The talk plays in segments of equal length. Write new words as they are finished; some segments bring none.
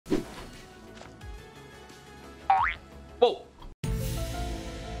Whoa!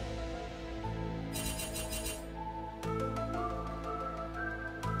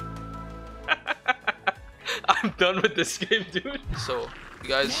 I'm done with this game, dude. So, you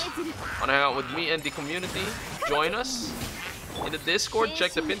guys wanna hang out with me and the community? Join us in the Discord.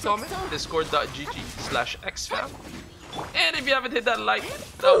 Check the pinned comment. Discord.gg/xfam. And if you haven't hit that like,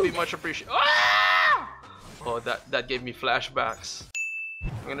 that would be much appreciated. Ah! Oh, that gave me flashbacks.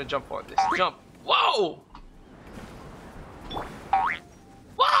 I'm gonna jump on this. Jump. Whoa!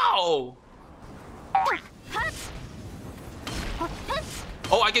 Wow!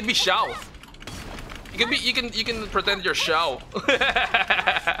 Oh, I can be Shao. You can pretend you're Shao.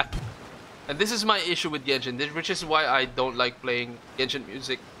 And this is my issue with Genshin, which is why I don't like playing Genshin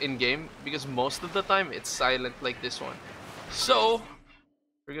music in game, because most of the time it's silent like this one. So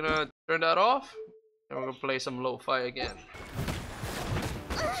we're gonna turn that off and we're gonna play some lo-fi again.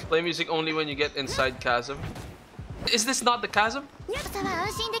 Play music only when you get inside Chasm. Is this not the Chasm?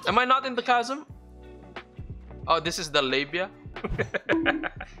 Am I not in the Chasm? Oh, this is the labia.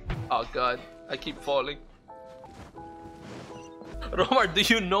 Oh god, I keep falling. Romar, do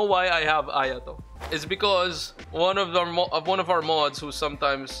you know why I have Ayato? It's because one of our mods who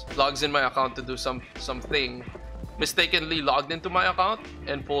sometimes logs in my account to do something mistakenly logged into my account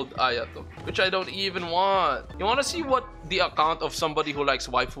and pulled Ayato, which I don't even want. You want to see what the account of somebody who likes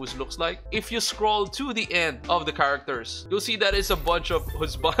waifus looks like? If you scroll to the end of the characters, you'll see that it's a bunch of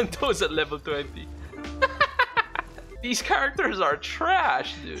husbandos at level 20. These characters are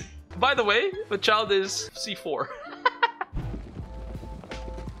trash, dude. By the way, the child is C4.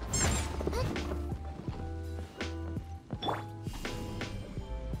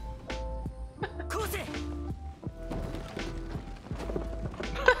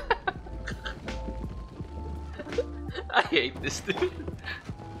 I hate this dude.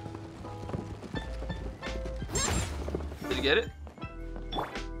 Did you get it?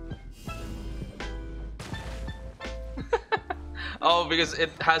 Oh, because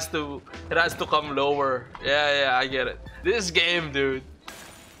it has to come lower. Yeah, I get it. This game, dude.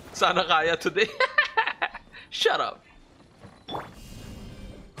 Sana kaya today. Shut up.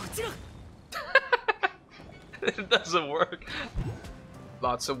 It doesn't work.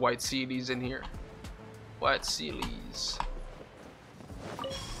 Lots of white CDs in here. White sealies.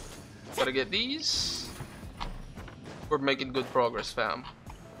 Gotta get these. We're making good progress, fam.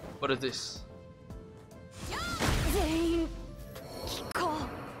 What is this?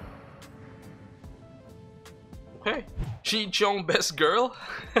 Okay. Chi-Chong best girl?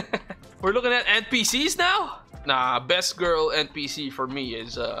 We're looking at NPCs now? Nah, best girl NPC for me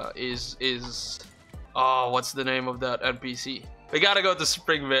is oh, what's the name of that NPC? We gotta go to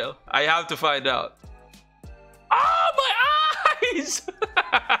Springvale. I have to find out. Oh, my eyes!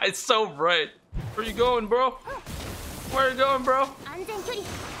 It's so bright. Where you going, bro? Where you going, bro?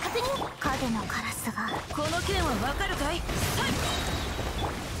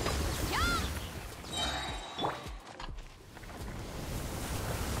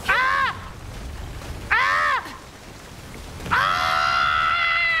 Ah! Ah! Ah!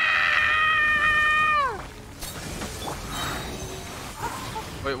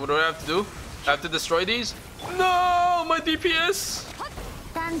 Wait, what do I have to do? I have to destroy these? No, my DPS!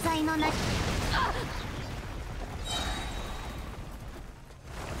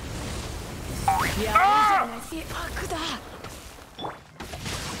 Ah!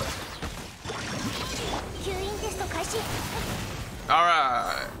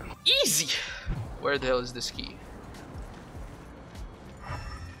 Alright. Easy! Where the hell is this key?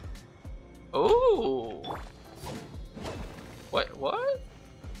 Oh! Wait, what?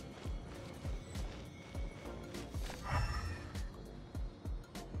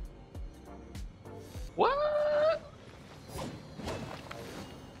 What?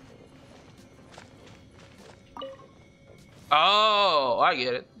 Oh, I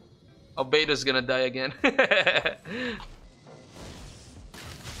get it. Oh, Beta's gonna die again.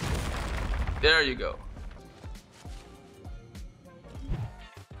 There you go.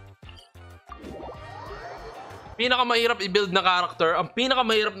 Pinakamahirap i-build na character, ang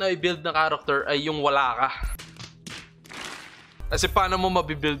pinakamahirap na i-build na character ay yung wala ka. Kasi paano mo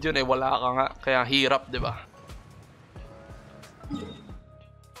mabibuild yun eh, wala ka nga. Kaya hirap, di ba?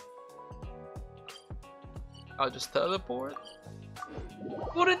 I'll just teleport.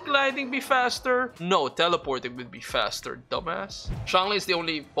 Wouldn't gliding be faster? No, teleporting would be faster, dumbass. Shangli is the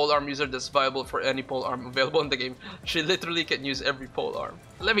only polearm user that's viable for any polearm available in the game. She literally can use every polearm.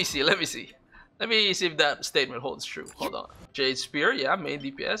 Let me see. Let me see if that statement holds true. Hold on. Jade Spear, yeah, main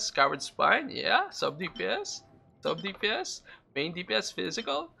DPS. Coward Spine, yeah, sub DPS. Sub DPS. Main DPS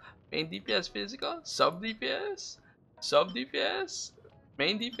physical. Main DPS physical. Sub DPS. Sub DPS?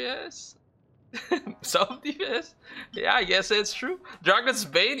 Main DPS? Sub DPS? Yeah, I guess it's true. Dragon's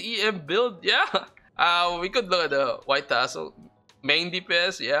Bane EM build, yeah. We could look at the White Tassel. Main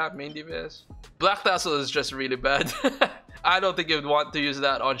DPS, yeah, main DPS. Black Tassel is just really bad. I don't think you'd want to use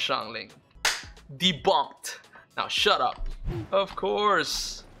that on Xiangling. Debunked. Now shut up. Of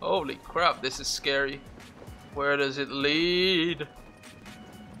course. Holy crap, this is scary. Where does it lead?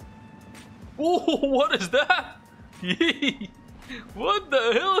 Oh, what is that? What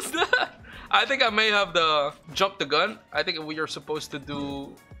the hell is that? I think I may have the jump the gun. I think we are supposed to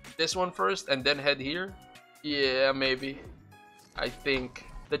do this one first and then head here. Yeah, maybe. I think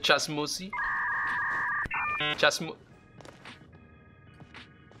the Chasmusi.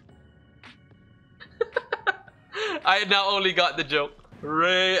 I now only got the joke.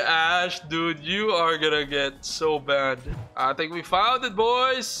 Ray Ash, dude, you are gonna get so bad. I think we found it,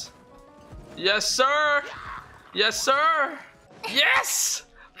 boys. Yes, sir. Yes, sir. Yes!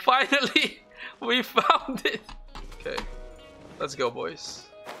 Finally, we found it. Okay, let's go, boys.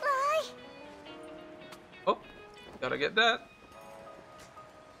 Oh, gotta get that.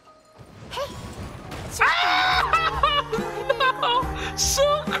 Ah! No!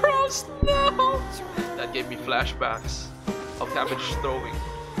 Sucrose, no! That gave me flashbacks of cabbage throwing.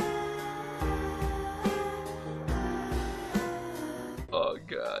 Oh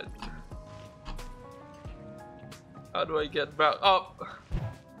god. How do I get back up?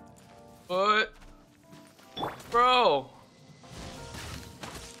 What? Bro!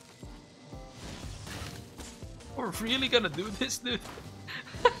 We're really gonna do this, dude?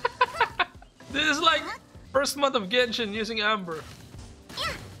 This is like first month of Genshin using Amber.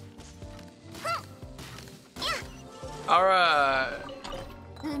 Alright.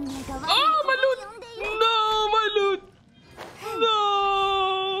 Oh, my loot! No, my loot!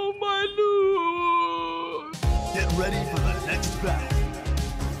 No, my loot! Get ready for the next battle.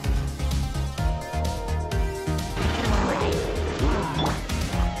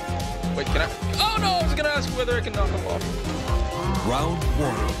 Wait, can I? Oh no, I was gonna ask whether I can knock him off. Round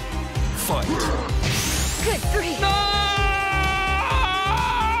 1. Fight. Good grief! No!